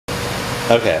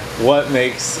Okay, what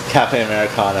makes Cafe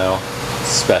Americano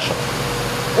special?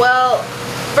 Well,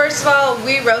 first of all,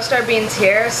 we roast our beans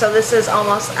here, so this is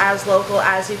almost as local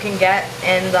as you can get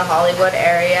in the Hollywood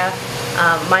area.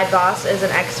 My boss is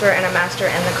an expert and a master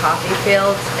in the coffee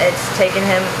field. It's taken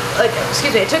him,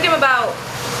 it took him about,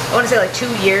 I want to say like 2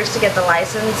 years to get the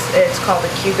license. It's called a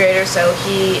Q grader, so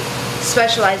he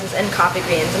specializes in coffee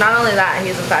beans. Not only that,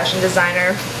 he's a fashion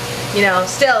designer, you know,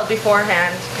 still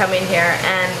beforehand coming here,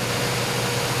 and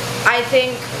I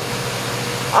think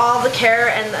all the care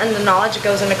and the knowledge that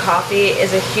goes into coffee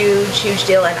is a huge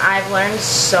deal, and I've learned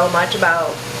so much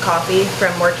about coffee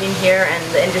from working here and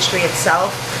the industry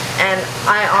itself. And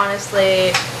I honestly,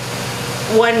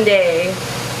 one day,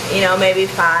 you know, maybe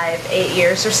 5-8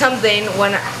 years or something,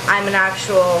 when I'm an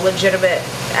actual legitimate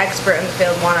expert in the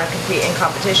field, want to compete in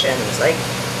competitions. Like,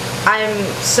 I'm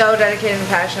so dedicated and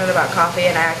passionate about coffee,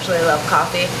 and I actually love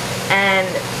coffee. And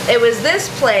it was this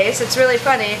place, it's really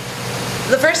funny,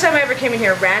 the first time I ever came in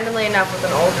here, randomly enough, with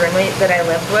an old roommate that I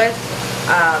lived with,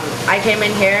 I came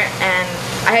in here and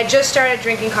I had just started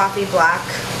drinking coffee black,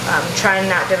 trying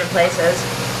out different places.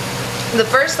 The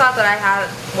first thought that I had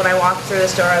when I walked through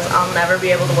this door was, I'll never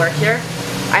be able to work here.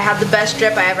 I had the best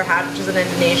drip I ever had, which was in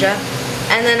Indonesia,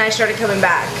 and then I started coming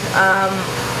back.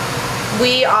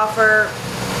 We offer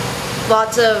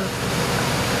lots of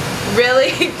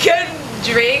really good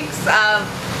drinks.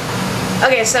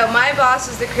 Okay, so my boss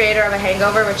is the creator of a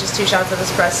hangover, which is 2 shots of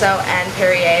espresso and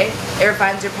Perrier. It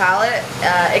refines your palate.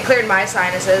 It cleared my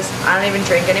sinuses. I don't even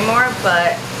drink anymore,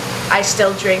 but I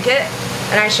still drink it.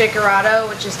 And I Shakerado,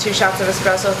 which is 2 shots of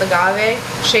espresso with agave.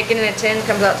 Shaken in a tin,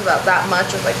 comes out to about that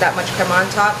much with like that much crema on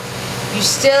top. You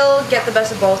still get the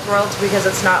best of both worlds because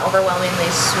it's not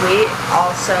overwhelmingly sweet.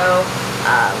 Also,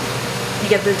 you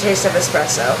get the taste of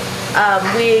espresso.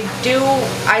 We do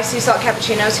iced sea salt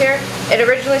cappuccinos here. It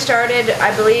originally started,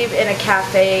 I believe, in a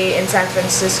cafe in San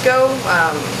Francisco,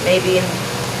 maybe in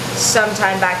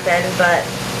sometime back then, but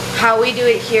how we do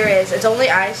it here is it's only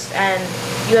iced, and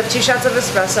you have 2 shots of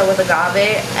espresso with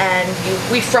agave,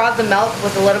 and we froth the milk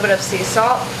with a little bit of sea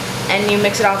salt, and you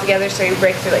mix it all together, so you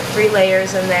break through like 3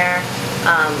 layers in there.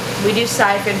 We do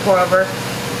siphon, pour over.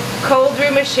 Cold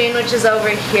brew machine, which is over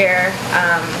here.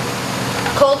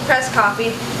 Cold pressed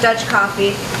coffee, Dutch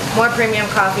coffee, more premium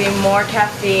coffee, more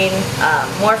caffeine,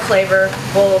 more flavor,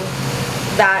 bold.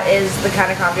 That is the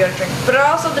kind of coffee I want to drink. But it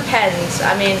also depends.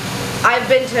 I mean, I've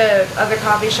been to other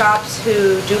coffee shops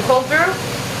who do cold brew,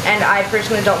 and I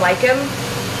personally don't like them.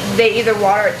 They either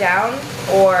water it down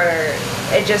or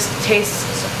it just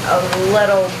tastes a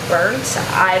little burnt.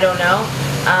 I don't know.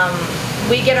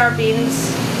 We get our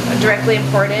beans directly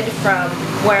imported from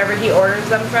wherever he orders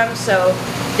them from, so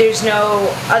there's no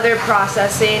other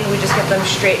processing. We just get them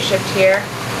straight shipped here.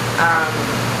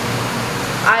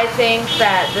 I think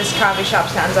that this coffee shop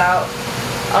stands out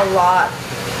a lot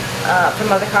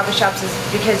from other coffee shops is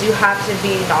because you have to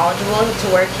be knowledgeable to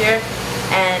work here,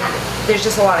 and there's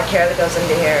just a lot of care that goes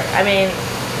into here. I mean,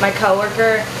 my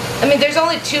coworker, there's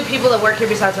only 2 people that work here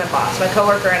besides my boss, my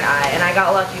coworker and I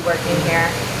got lucky working here.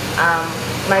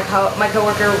 My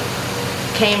coworker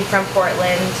came from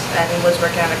Portland and was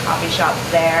working at a coffee shop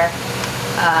there.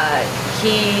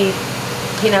 He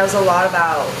knows a lot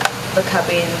about the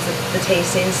cuppings, the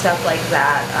tasting, stuff like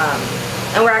that.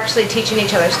 And we're actually teaching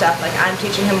each other stuff. Like, I'm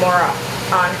teaching him more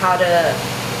on how to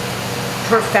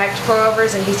perfect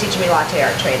pour-overs, and he's teaching me latte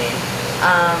art training.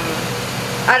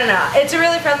 I don't know. It's a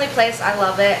really friendly place. I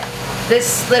love it.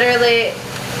 This literally,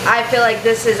 I feel like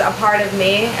this is a part of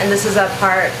me, and this is a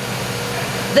part,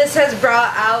 this has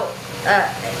brought out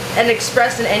and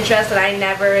expressed an interest that I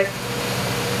never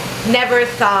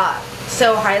thought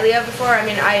so highly of before. I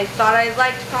mean, I thought I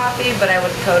liked coffee, but I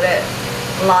would coat it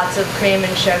lots of cream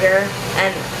and sugar,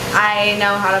 and I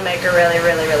know how to make a really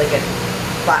good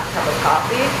black cup of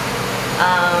coffee.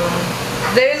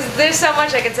 There's so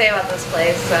much I could say about this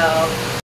place, so